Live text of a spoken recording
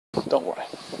Don't worry.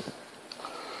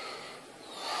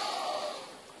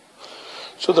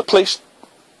 So the police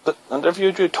that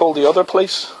interviewed you told the other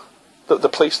police, the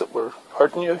police that were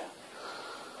hurting you?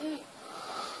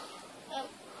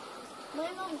 My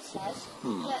mum says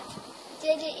that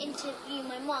they didn't interview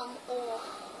my mum or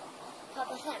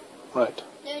Papa Sam. Right.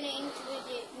 They only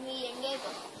interviewed me and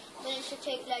Gabriel. But it should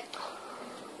take like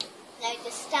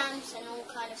the stamps and all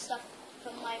kind of stuff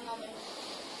from my mum and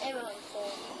everyone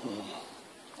for.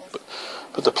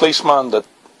 But the policeman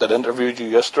that interviewed you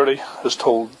yesterday has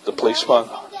told the policeman.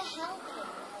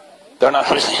 They're not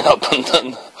really helping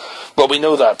them. Well, we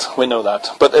know that.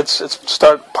 But it's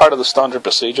part of the standard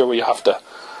procedure where you have to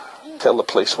tell the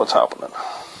police what's happening.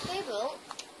 Gabriel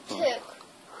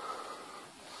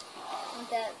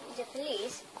took the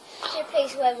police to a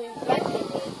place where we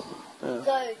regularly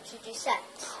go to do sex.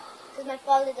 Because my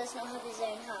father does not have his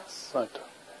own house. Right.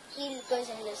 He goes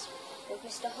and lives with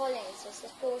Mr. Hollins, Mr.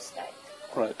 Spolstike.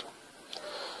 Right.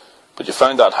 But you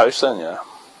found that house then, yeah?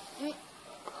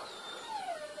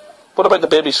 What about the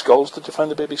baby skulls? Did you find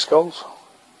the baby skulls?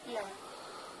 No.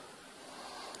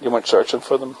 You weren't searching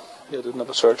for them? You didn't have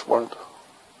a search warrant?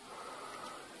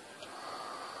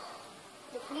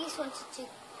 The police wanted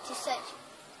to search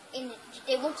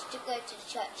they wanted to go to the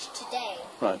church today.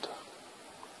 Right.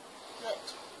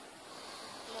 But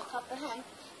Papa Ham,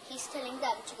 he's telling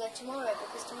them to go tomorrow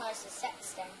because tomorrow's the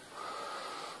sex day.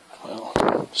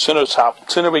 Well,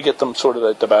 sooner we get them sorted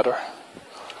out, the better.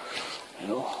 You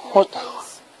know. What?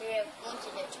 They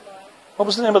wanted it tomorrow. What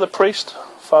was the name of the priest?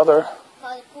 Father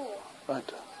Paul.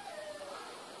 Right.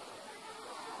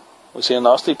 Was he a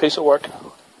nasty piece of work?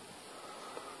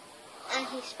 And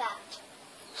he's fat.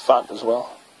 Fat as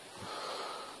well.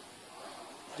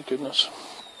 My goodness.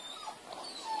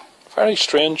 Very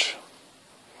strange.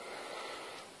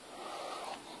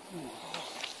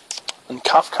 And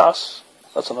Kafkas,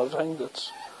 that's another thing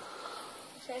that's...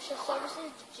 Social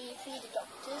services, the GP, the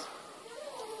doctors.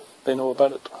 They know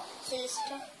about it.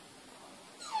 Solicitor.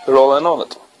 They're all in on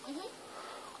it.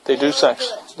 They They do all sex.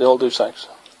 do it. They all do sex.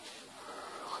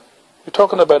 You're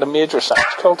talking about a major sex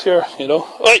cult here, you know.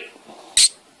 Oi!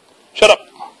 Shut up!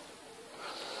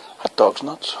 That dog's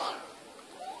nuts.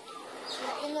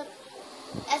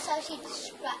 That's how she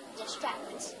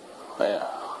distracts. Oh, yeah.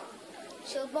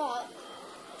 She'll bark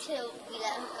till we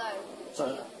let her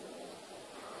go.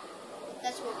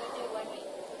 That's what we do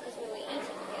because we were eating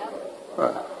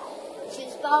here. She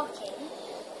was barking,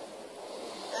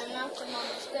 and after Mum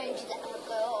was going to let her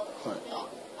go off,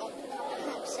 Papa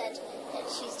Ham said that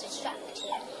she's distracted.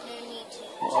 No need to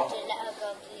let her go.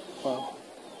 Wow.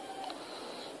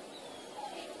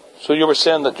 So you were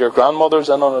saying that your grandmother's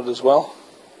in on it as well?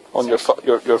 On your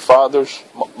father's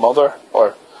mother,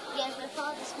 or? Yes, my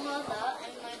father's mother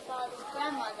and my father's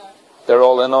grandmother. They're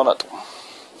all in on it.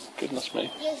 Goodness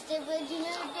me. Yes, they were. You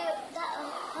know that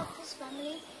Papa's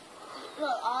family.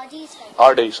 Well, RD's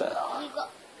family. RD's, yeah.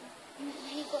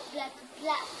 He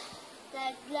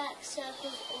got black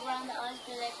circles around the eyes,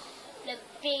 like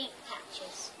big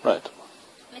patches. Right.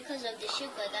 Because of the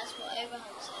sugar, that's what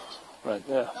Abraham said. Right,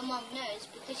 yeah. But Mum knows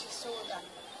because she saw them.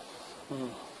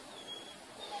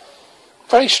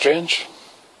 Very strange.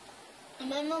 And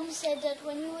my mum said that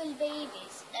when we were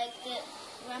babies, like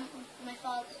my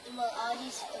father, well,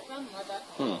 Artie's grandmother,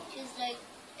 she was like,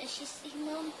 I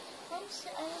remember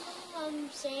Mum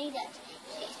saying that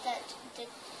the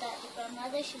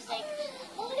grandmother, she was like,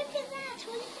 oh, look at that,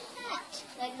 oh, look at that.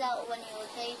 Like that when we were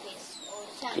babies all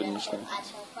the time. Goodness me. At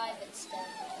her private stuff.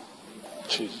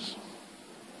 Jesus.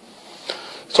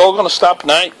 It's all going to stop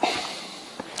now.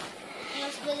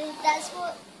 Yes, but that's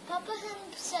what Papa Ham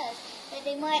said,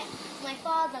 that my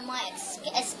father might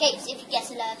escape if he gets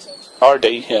alerted. RD,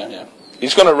 yeah.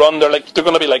 He's going to run. They're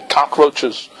going to be like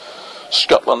cockroaches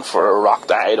scuttling for a rock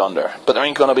to hide under. But there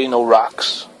ain't going to be no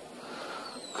rocks.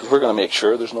 Because we're going to make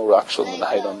sure there's no rocks for them to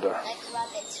hide under. Like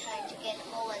rabbits trying to get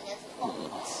hole and there's a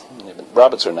fox. Yeah, but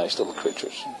rabbits are nice little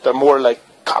creatures. They're more like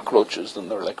cockroaches than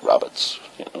they're like rabbits,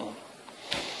 you know.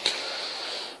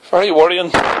 Very worrying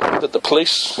that the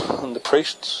police and the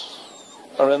priests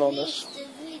are in on this. The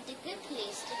good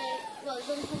police,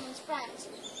 Jonathan's friends,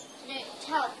 don't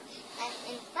help. And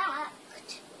in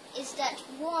fact, is that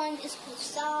one is called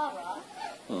Sarah.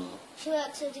 She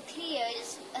works at the Clio.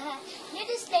 You know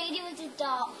this lady with the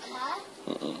dark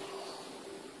hair?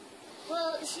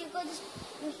 Well, she got this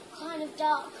kind of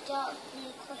dark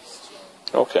blue costume.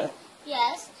 Okay.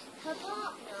 Yes, her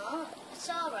partner,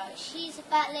 Sarah, she's a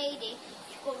fat lady.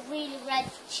 She's got really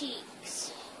red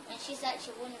cheeks. And she's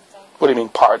actually one of them. What do you mean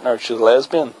partner? She's a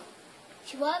lesbian?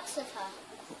 She works with her.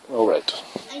 Oh, right.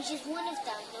 And she's one of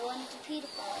them. They're one of the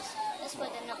pedophiles. That's why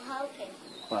they're not helping.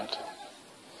 Right.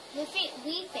 We think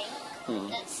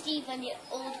that Steve and the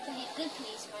old good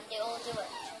policeman, they all do it.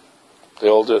 They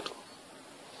all do it.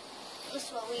 That's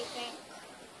what we think.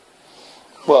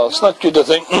 Well, it's not good to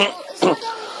think. It's not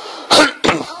that we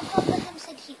think. Our Papa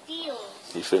said he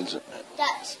feels. He feels it.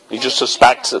 That He just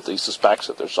suspects it. He suspects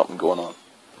that there's something going on.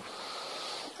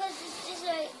 Because it's just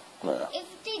like, if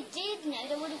they did know,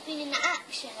 they would have been in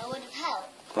action. They would have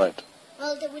helped. Right.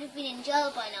 Well, they would have been in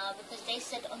jail by now because they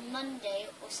said on Monday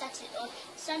or Saturday or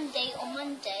Sunday or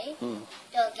Monday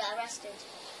they'll get arrested.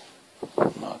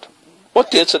 Not. What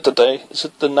date's it today? Is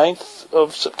it the 9th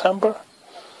of September?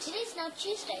 Today's now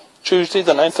Tuesday. Tuesday,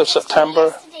 the 9th of September.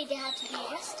 Yesterday they had to be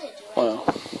arrested. Right? Well,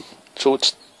 so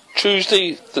it's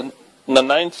Tuesday, the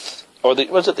 9th, or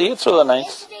was it the 8th or the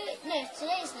 9th?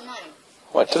 Today's the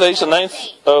 9th. Right, today's the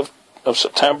 9th of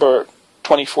September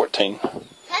 2014.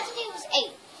 Saturday was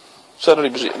 8th. Saturday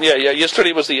was 8th. Yeah,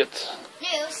 yesterday was the 8th. No,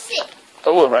 it was 6th.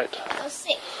 Oh, right. It was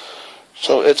 6th.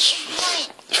 So it's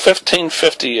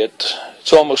 15:58.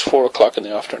 It's almost 4 o'clock in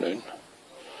the afternoon.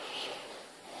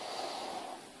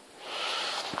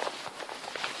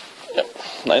 Yep,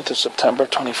 9th of September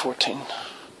 2014.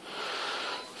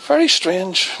 Very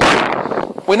strange.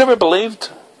 We never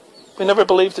believed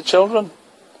the children.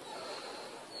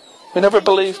 We never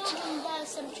believed.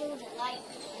 Some children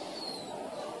liked.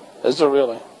 Is there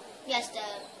really? Yes,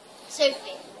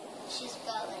 Sophie. She's a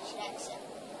girl and she likes it.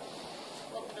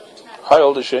 How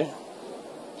old is she?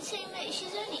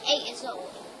 She's only 8 years old.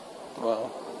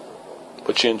 Wow.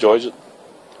 But she enjoys it.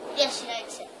 Yes, she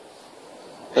likes it.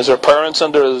 Is her parents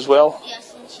under it as well?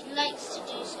 Yes, and she likes to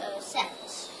do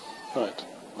sex. Right.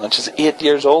 And she's 8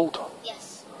 years old?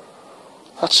 Yes.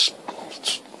 That's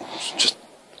just...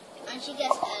 And she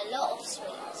gets a lot of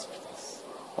sweets with this.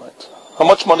 Right. How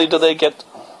much money do they get?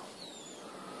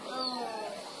 Oh,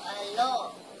 a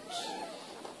lot.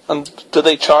 And do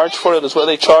they charge for it as well?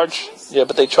 They charge? Yeah,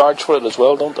 but they charge for it as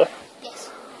well, don't they?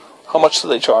 Yes. How much do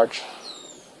they charge?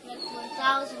 Like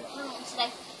 £1,000.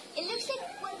 Like, it looks like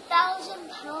 £1,000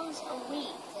 a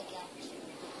week they get.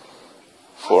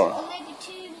 For? Or maybe it's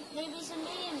 £1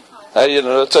 million. You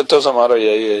know, it doesn't matter,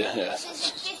 yeah. So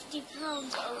it's £50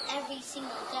 every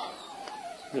single day.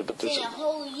 Yeah, but in a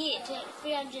whole year,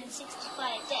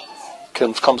 365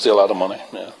 days. Comes to a lot of money,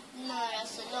 yeah. No,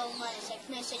 that's a lot of money. It's like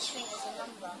no such thing as a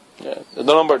number. Yeah, the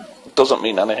number doesn't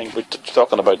mean anything. What you're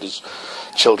talking about is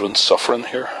children suffering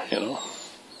here, you know.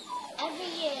 Every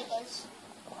year there's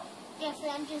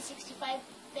 365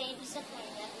 babies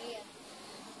suffering every year.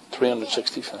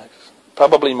 365.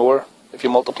 Probably more if you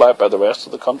multiply it by the rest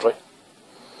of the country.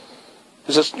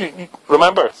 Is this, you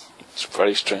remember, it's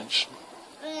very strange.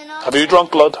 Have you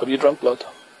drunk blood?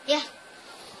 Yeah.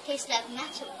 Tastes like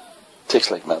metal. Tastes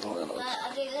like metal, you know. But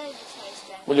I don't know the taste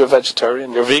like. Well, you're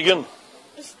vegetarian. You're vegan.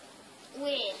 It's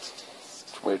weird taste.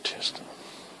 It's weird taste.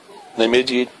 They made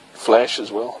you eat flesh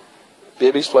as well.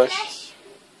 Baby's flesh.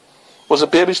 Was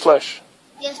it baby's flesh?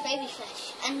 Yes, baby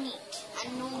flesh and meat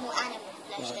and normal animal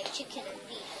flesh like chicken and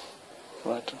beef.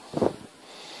 Right.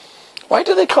 Why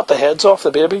do they cut the heads off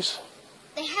the babies?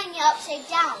 They hang it upside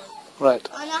down. Right.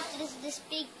 And after this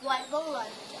big white ball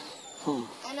under.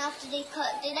 And after they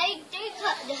cut the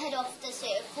head off so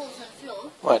it falls on the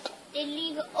floor. Right. They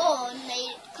leave it on, they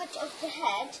cut off the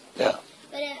head. Yeah.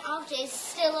 But then after it's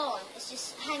still on, it's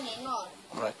just hanging on.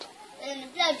 Right. And then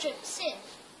the blood drips in.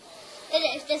 And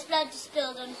if there's blood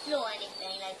spilled on the floor or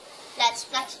anything, like blood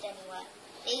splattered anywhere,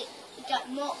 they got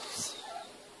mops.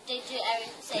 They do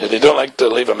everything. Yeah, they don't like to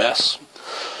leave a mess.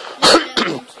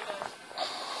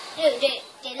 No, they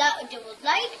would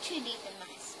like to leave a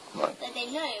mess. Right. But they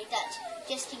know that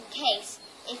just in case,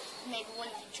 if maybe one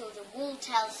of the children will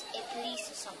tell a police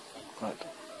or something. Right.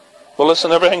 Well,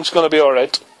 listen, everything's going to be all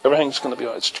right. Everything's going to be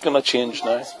all right. It's going to change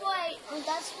now. That's why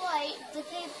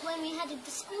when we had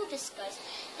the school discuss,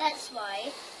 that's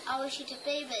why our sheet of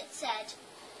paper said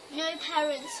no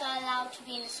parents are allowed to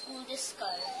be in the school disco.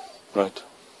 Right.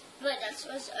 But that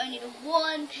was only the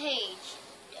one page,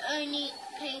 the only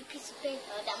piece of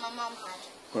paper that my mum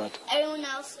had. Right. Everyone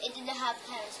else, it didn't have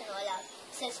parents are not allowed.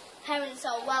 It says parents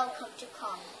are welcome to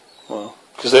come. Well,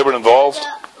 because they were involved.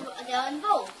 They're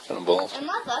involved. They're involved. My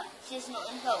mother, she's not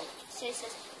involved. So it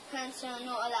says parents are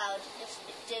not allowed.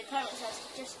 The parents have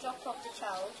to just drop off the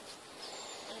child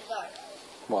and go.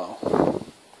 Wow.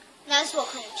 That's what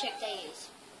kind of trick they use.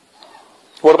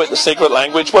 What about the secret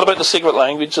language? What about the secret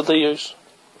language that they use?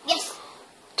 Yes.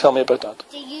 Tell me about that.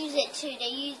 They use it too. They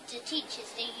use the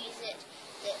teachers. They use it.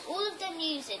 All of them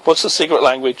use it. What's the secret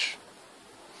language?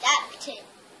 Acting.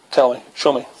 Tell me.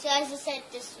 Show me. So as I said,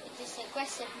 this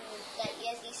aggressive move, like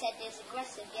as you said, there's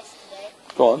aggressive yesterday.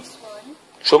 Go on. This one.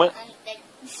 Show me. And like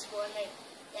this one, like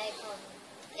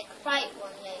a fright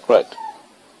one, like. Right.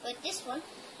 But this one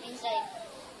means like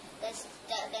that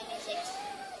means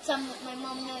like my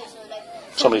mom knows, or like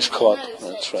Somebody's caught. Knows,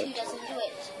 That's like, right. who doesn't do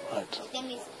it. Right. That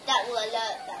means that will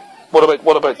alert them.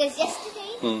 What about? Because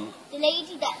yesterday, the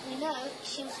lady that we know,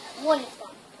 she was one of them.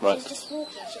 Right. She was just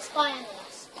walking. She was spying on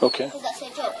us. Okay. Because that's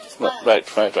her job, to spy on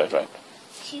us. Right.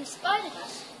 She was spying on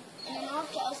us, and then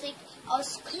after I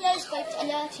was close by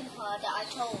alerting her that I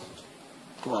told.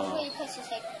 I was really close. She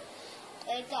was like,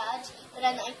 Dad, but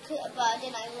then I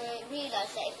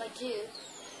realised that if I do,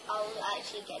 I will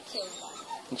actually get killed by her.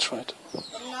 That's right. And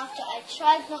then after I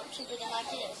tried not to, but then I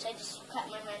didn't, so I just cut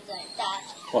my hands like that.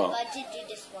 Wow. But I did do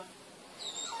this one,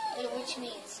 which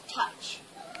means touch.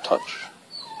 Touch.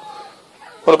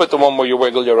 What about the one where you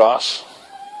wiggle your ass?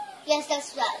 Yes,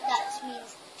 that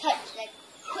means touch, like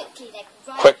quickly, like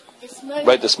Quick. this moment.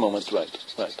 Right this moment,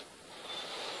 right.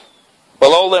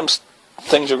 Well, all them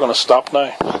things are going to stop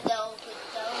now. They're all going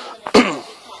to be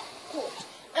caught.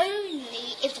 Only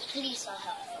if the police are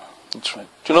helpful. That's right.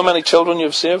 Do you know how many children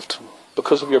you've saved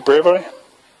because of your bravery?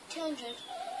 200.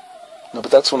 No,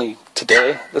 but that's only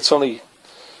today. That's only...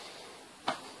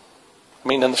 I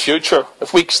mean, in the future,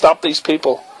 if we stop these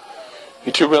people,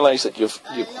 you do realise that you've...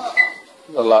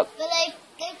 A lot. But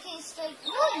it's like,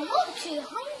 no, not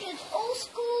 200, all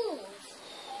schools.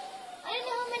 I don't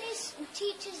know how many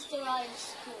teachers there are in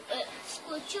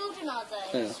school, children are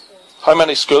there in schools. How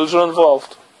many schools are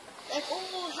involved? Like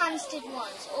all Hampstead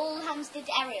ones, all Hampstead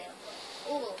area,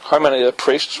 all. How many of the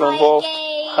priests are involved?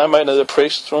 How many of the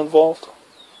priests are involved?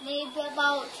 Maybe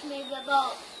about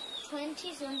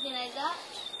 20, something like that.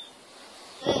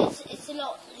 But it's a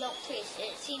lot priests.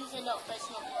 It seems a lot, but it's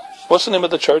not much. What's the name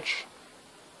of the church?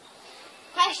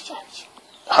 Christchurch.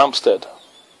 Hampstead.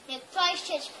 Yeah,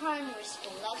 Christchurch Primary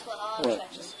School. That's what our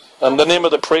church is. And the name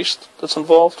of the priest that's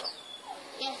involved?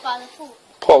 Yeah, Father Paul.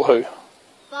 Paul who?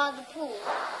 Father Paul.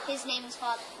 His name is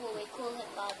Father Paul. We call him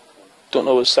Father Paul. Don't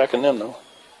know his second name though.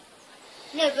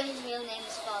 No, but his real name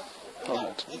is Father Paul. Oh,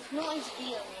 right. It's not his real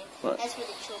name. Right. That's for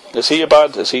the children. Is he a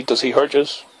bad? Does he hurt you?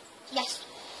 Yes,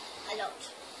 a lot.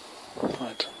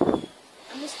 Right.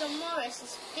 And Mr. Morris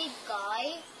is a big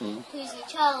guy who's a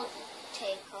child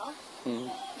taker.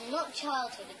 Not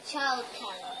child taker, child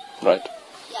carrier. Right.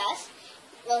 Yes.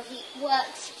 Well, he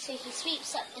works, so he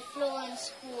sweeps up the floor in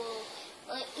school.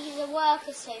 Well, he's a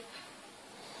worker, so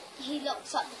he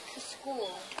locks up the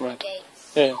school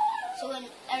gates. Yeah. So when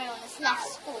everyone has left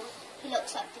school, he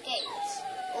locks up the gates.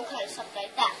 All kind of stuff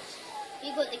like that.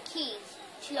 You got the keys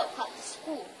to lock up the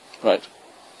school. Right.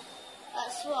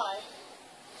 That's why.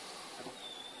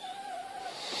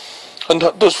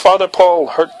 And does Father Paul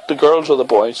hurt the girls or the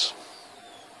boys?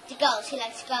 The girls, he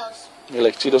likes girls.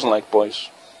 He doesn't like boys.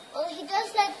 Well, he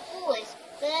does like boys,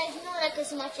 but it's not like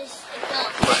as much as the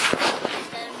girls.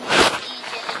 They're more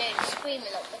easier, they don't scream a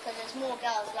lot because there's more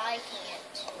girls liking it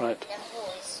than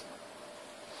boys.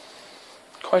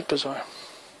 Quite bizarre.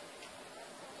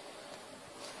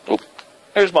 Oh,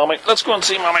 here's Mommy. Let's go and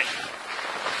see Mommy.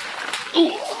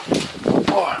 Ooh.